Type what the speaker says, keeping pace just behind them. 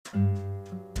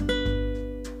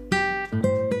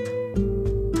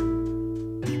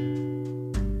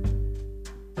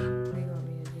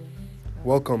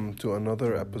Welcome to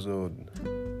another episode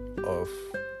of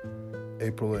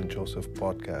April and Joseph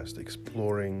podcast,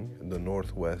 exploring the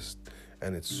Northwest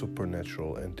and its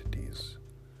supernatural entities.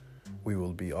 We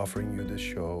will be offering you this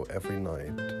show every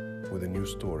night with a new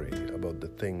story about the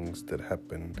things that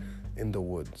happen in the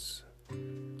woods,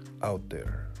 out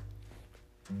there,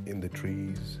 in the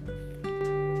trees.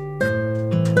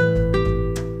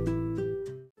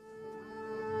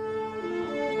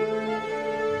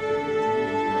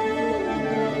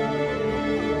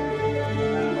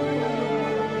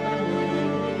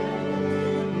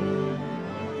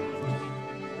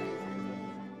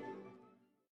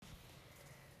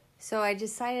 So I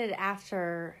decided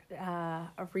after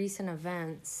recent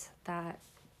events that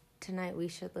tonight we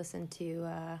should listen to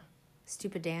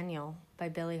Stupid Daniel by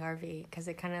Billy Harvey, because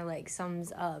it kind of like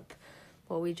sums up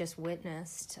what we just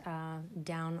witnessed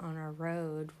down on our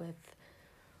road with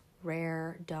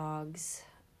rare dogs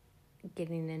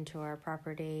getting into our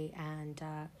property and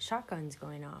shotguns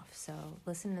going off. So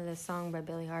listen to this song by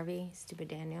Billy Harvey, Stupid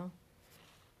Daniel.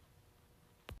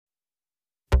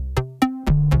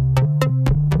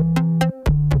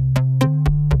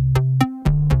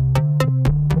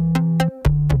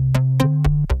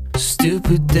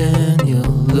 Stupid Daniel,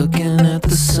 looking at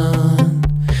the sun.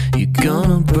 You're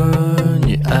gonna burn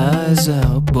your eyes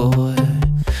out, boy.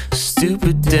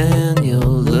 Stupid Daniel,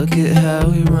 look at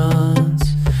how he runs,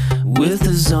 with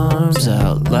his arms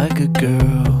out like a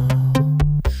girl.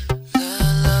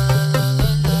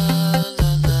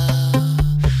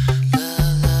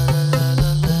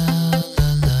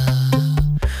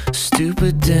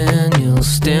 Stupid Daniel,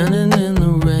 standing in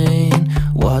the rain,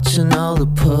 watching all the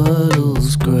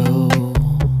puddles grow.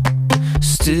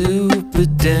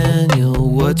 Stupid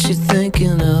Daniel, what you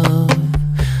thinking of?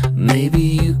 Maybe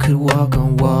you could walk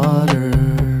on water.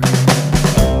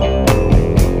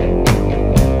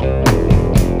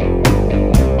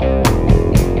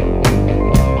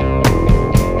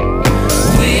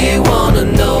 We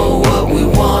wanna know what we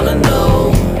wanna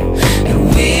know,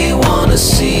 and we wanna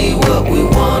see what we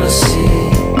wanna see,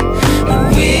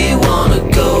 and we wanna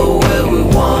go where we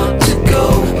want to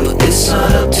go, but it's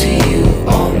not up to you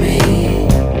or me.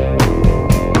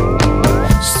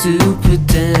 Stupid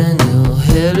Daniel,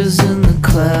 head is in the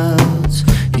clouds,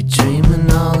 you're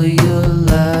dreaming all of your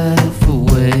life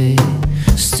away.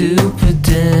 Stupid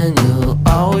Daniel,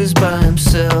 always by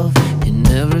himself, he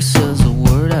never says a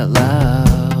word out loud.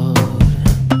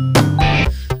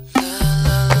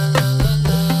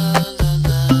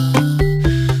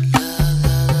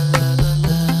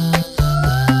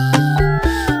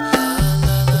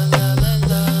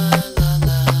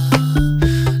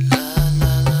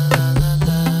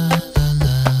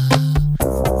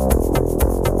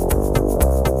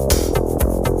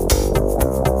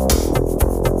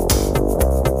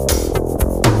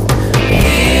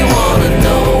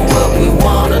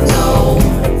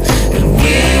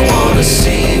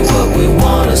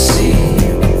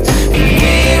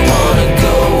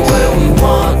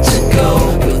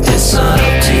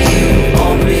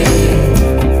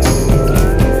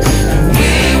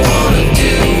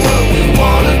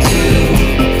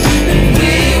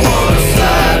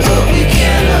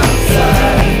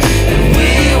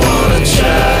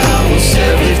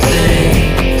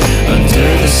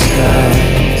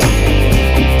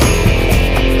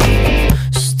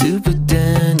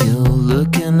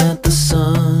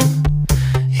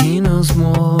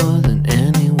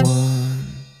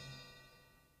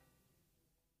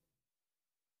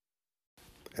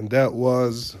 And that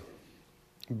was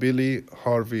Billy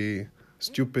Harvey,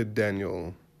 Stupid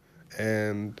Daniel.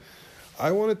 And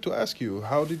I wanted to ask you,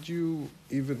 how did you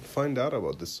even find out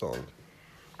about this song?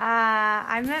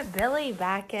 I met Billy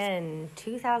back in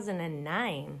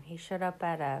 2009. He showed up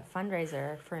at a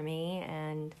fundraiser for me,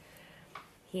 and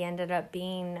he ended up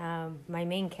being my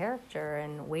main character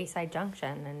in Wayside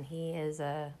Junction, and he is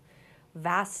a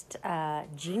vast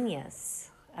genius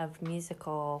of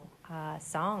musical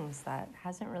songs that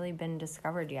hasn't really been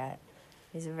discovered yet.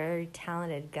 He's a very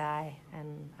talented guy,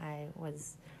 and I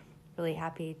was really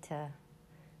happy to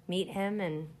meet him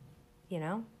and,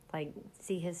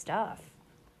 see his stuff.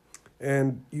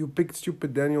 And you picked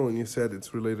Stupid Daniel and you said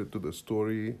it's related to the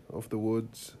story of the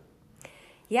woods.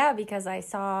 Yeah, because I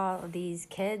saw these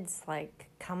kids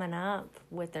coming up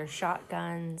with their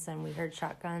shotguns, and we heard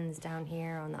shotguns down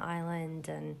here on the island,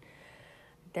 and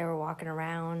they were walking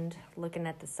around looking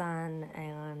at the sun,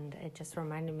 and it just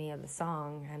reminded me of the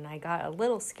song, and I got a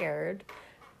little scared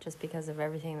just because of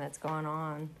everything that's going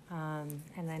on.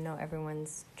 And I know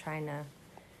everyone's trying to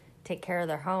take care of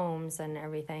their homes and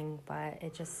everything, but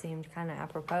it just seemed kind of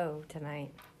apropos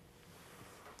tonight.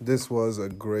 This was a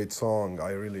great song.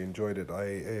 I really enjoyed it.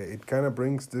 It kind of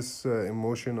brings this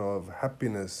emotion of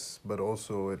happiness, but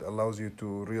also it allows you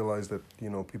to realize that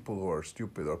people who are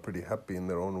stupid are pretty happy in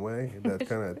their own way. That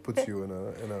kind of puts you in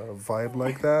a vibe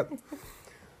like that.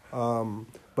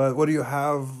 But what do you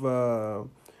have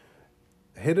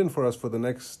hidden for us for the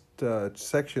next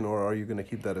section, or are you going to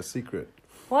keep that a secret?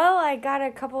 Well, I got a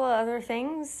couple of other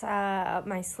things up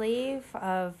my sleeve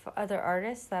of other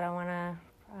artists that I want to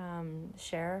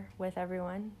share with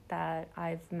everyone that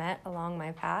I've met along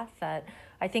my path that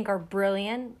I think are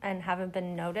brilliant and haven't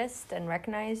been noticed and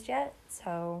recognized yet.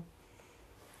 So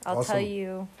I'll tell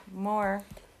you more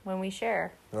when we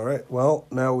share. All right. Well,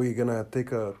 now we're going to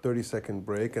take a 30-second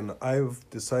break, and I've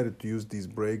decided to use these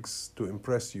breaks to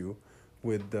impress you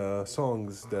with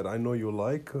songs that I know you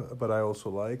like, but I also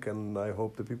like, and I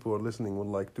hope the people who are listening will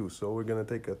like too. So we're going to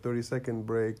take a 30-second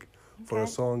break for a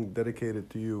song dedicated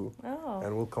to you,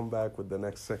 and we'll come back with the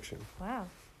next section. Wow.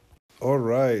 All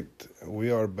right,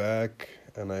 we are back,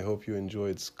 and I hope you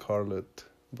enjoyed Scarlet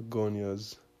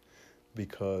Begonias,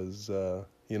 because,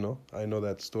 I know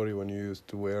that story when you used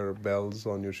to wear bells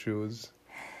on your shoes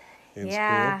in school.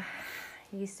 I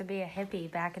used to be a hippie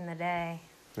back in the day.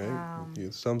 Hey,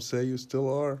 some say you still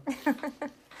are.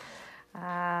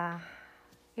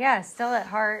 Still at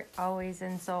heart, always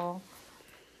in soul.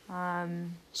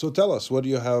 So tell us, what do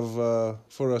you have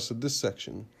for us at this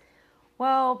section?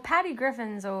 Well, Patty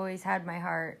Griffin's always had my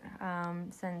heart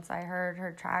since I heard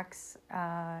her tracks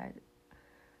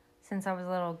since I was a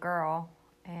little girl.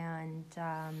 And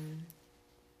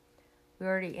we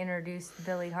already introduced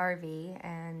Billy Harvey,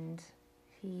 and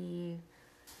he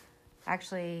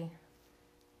actually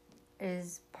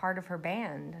is part of her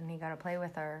band, and he got to play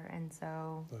with her. And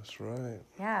so... That's right.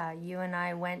 Yeah, you and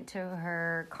I went to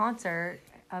her concert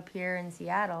up here in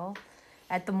Seattle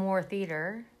at the Moore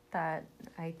Theater that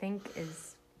I think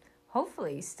is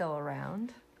hopefully still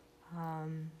around.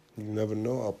 You never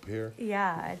know up here.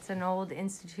 Yeah, it's an old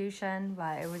institution,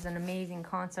 but it was an amazing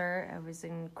concert. It was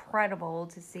incredible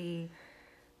to see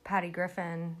Patty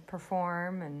Griffin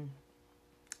perform and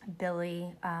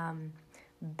Billy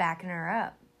backing her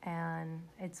up. And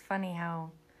it's funny how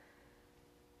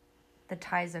the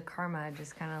ties of karma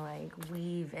just kind of like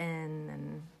weave in,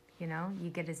 and you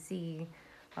get to see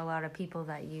a lot of people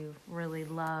that you really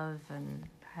love and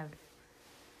have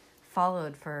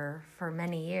followed for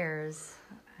many years,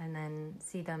 and then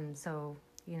see them so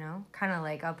kind of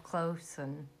like up close.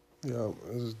 And yeah,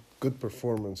 it was good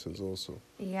performances also.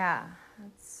 Yeah,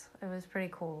 it was pretty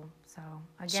cool. So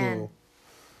again,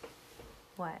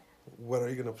 what are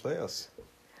you gonna play us?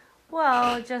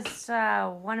 Well, just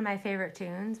one of my favorite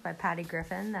tunes by Patty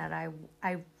Griffin that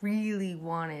I really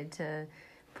wanted to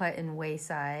put in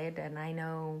Wayside, and I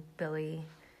know Billy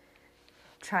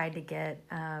tried to get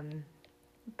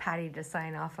Patty to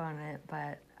sign off on it,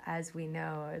 but as we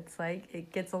know, it's like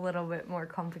it gets a little bit more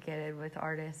complicated with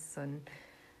artists and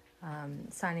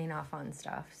signing off on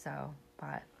stuff. So,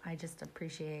 but I just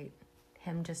appreciate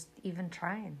him just even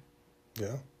trying.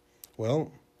 Yeah. Well,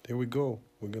 here we go.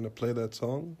 We're going to play that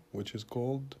song, which is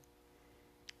called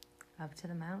Up to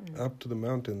the Mountains. Up to the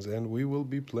Mountains, and we will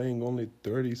be playing only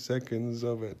 30 seconds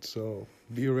of it. So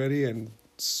be ready and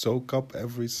soak up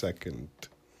every second.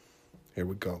 Here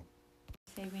we go.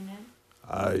 Saving it.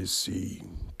 I see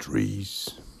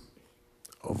trees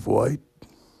of white,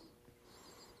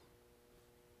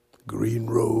 green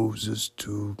roses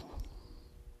too.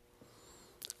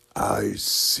 I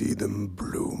see them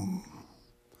bloom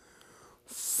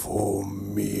for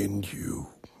me and you.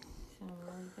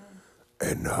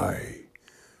 And I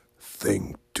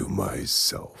think to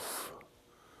myself,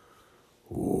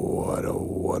 what a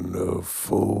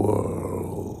wonderful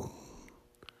world.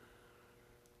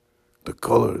 The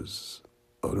colors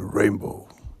of the rainbow,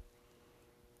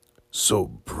 so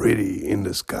pretty in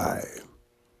the sky,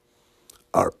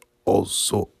 are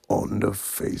also on the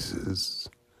faces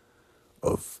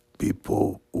of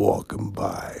people walking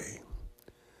by.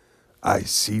 I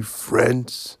see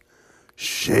friends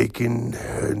shaking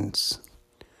hands,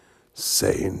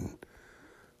 saying,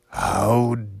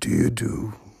 how do you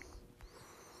do?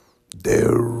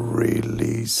 They're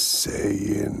really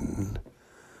saying,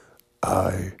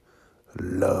 I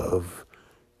love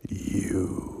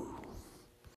you.